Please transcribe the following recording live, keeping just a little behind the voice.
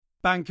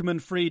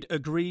Bankman-Fried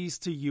agrees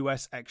to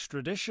US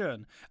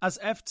extradition as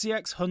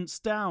FTX hunts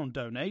down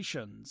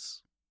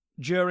donations.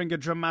 During a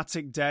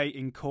dramatic day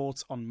in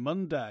court on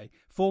Monday,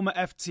 former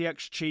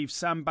FTX chief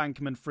Sam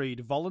Bankman-Fried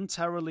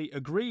voluntarily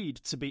agreed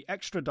to be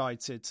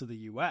extradited to the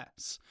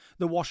US,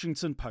 the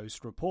Washington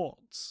Post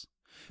reports.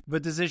 The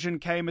decision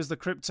came as the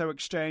crypto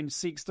exchange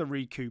seeks to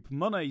recoup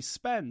money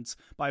spent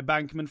by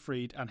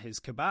Bankman-Fried and his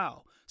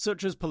cabal,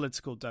 such as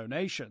political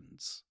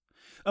donations.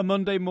 A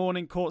Monday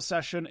morning court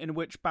session in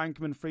which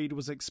Bankman-Fried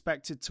was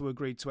expected to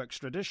agree to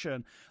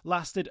extradition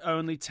lasted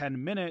only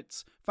 10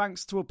 minutes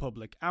thanks to a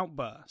public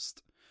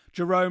outburst.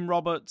 Jerome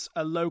Roberts,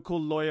 a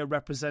local lawyer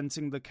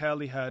representing the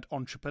curly-haired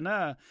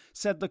entrepreneur,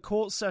 said the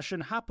court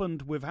session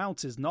happened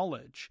without his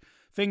knowledge.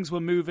 Things were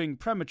moving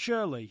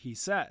prematurely, he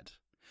said.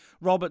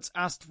 Roberts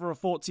asked for a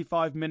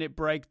 45-minute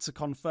break to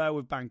confer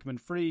with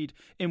Bankman-Fried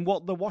in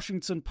what the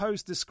Washington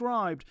Post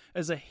described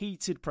as a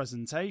heated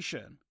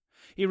presentation.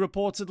 He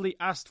reportedly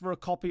asked for a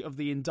copy of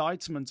the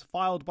indictment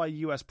filed by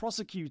US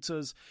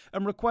prosecutors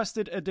and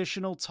requested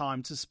additional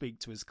time to speak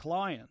to his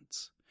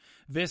client.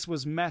 This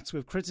was met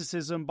with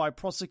criticism by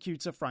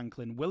prosecutor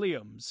Franklin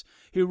Williams,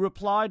 who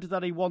replied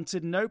that he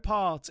wanted no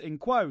part in,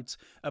 quote,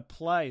 a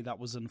play that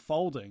was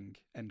unfolding,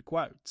 end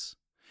quote.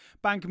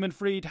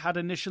 Bankman-Fried had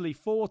initially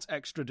fought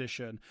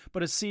extradition,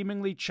 but has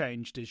seemingly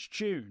changed his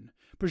tune,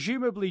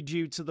 presumably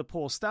due to the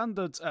poor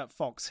standards at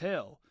Fox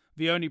Hill,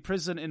 the only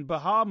prison in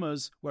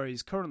Bahamas where he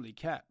is currently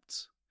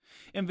kept.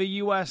 In the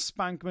US,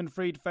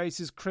 Bankman-Fried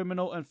faces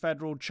criminal and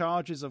federal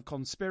charges of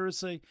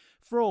conspiracy,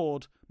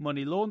 fraud,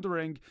 money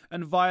laundering,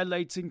 and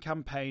violating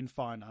campaign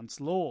finance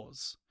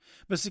laws.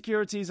 The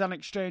Securities and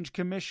Exchange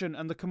Commission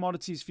and the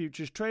Commodities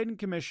Futures Trading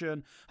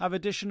Commission have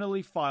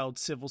additionally filed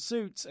civil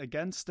suits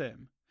against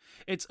him.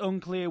 It's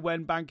unclear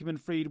when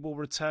Bankman-Fried will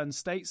return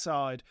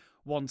stateside.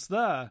 Once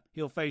there,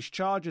 he'll face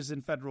charges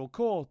in federal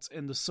court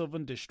in the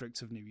Southern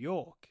District of New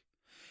York.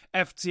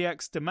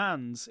 FTX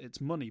demands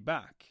its money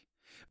back.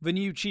 The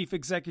new chief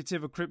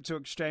executive of crypto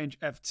exchange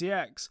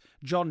FTX,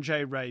 John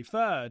J. Ray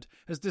III,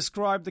 has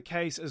described the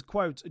case as,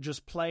 quote,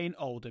 just plain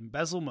old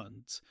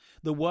embezzlement,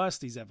 the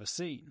worst he's ever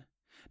seen.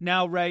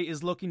 Now Ray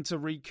is looking to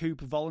recoup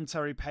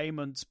voluntary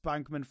payments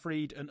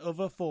Bankman-Fried and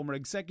other former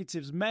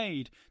executives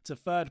made to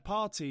third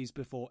parties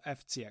before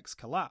FTX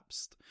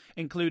collapsed,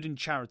 including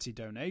charity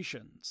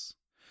donations.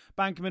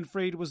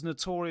 Bankman-Fried was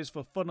notorious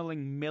for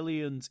funneling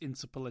millions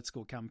into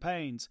political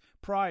campaigns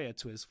prior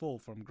to his fall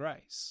from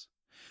grace.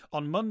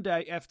 On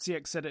Monday,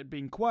 FTX said it had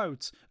been,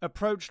 quote,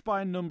 approached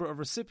by a number of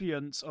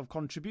recipients of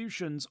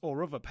contributions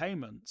or other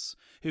payments,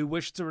 who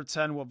wished to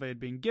return what they had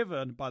been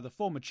given by the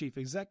former chief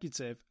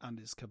executive and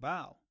his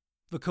cabal.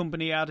 The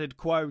company added,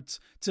 quote,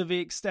 to the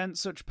extent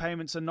such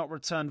payments are not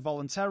returned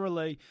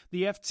voluntarily,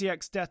 the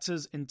FTX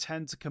debtors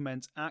intend to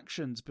commence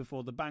actions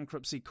before the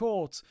bankruptcy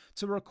court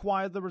to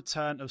require the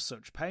return of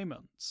such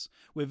payments,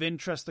 with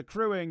interest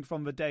accruing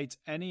from the date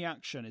any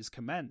action is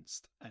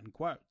commenced, end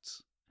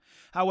quote.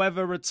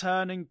 However,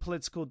 returning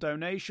political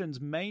donations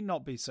may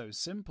not be so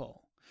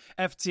simple.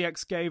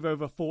 FTX gave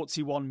over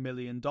 $41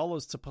 million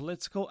to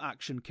political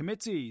action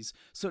committees,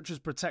 such as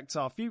Protect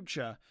Our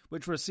Future,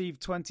 which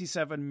received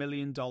 $27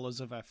 million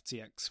of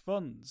FTX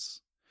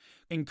funds.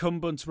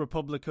 Incumbent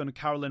Republican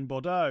Carolyn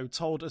Bourdeaux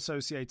told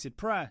Associated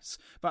Press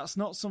that's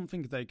not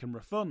something they can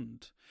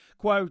refund.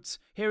 Quote,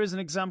 here is an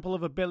example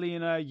of a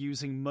billionaire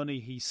using money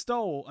he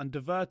stole and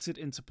diverted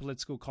into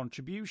political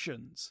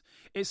contributions.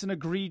 It's an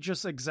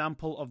egregious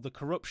example of the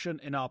corruption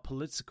in our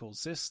political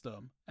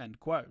system, end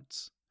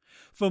quote.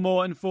 For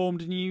more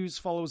informed news,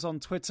 follow us on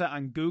Twitter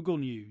and Google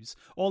News,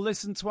 or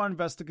listen to our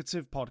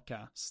investigative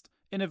podcast,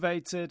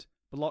 Innovated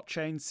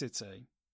Blockchain City.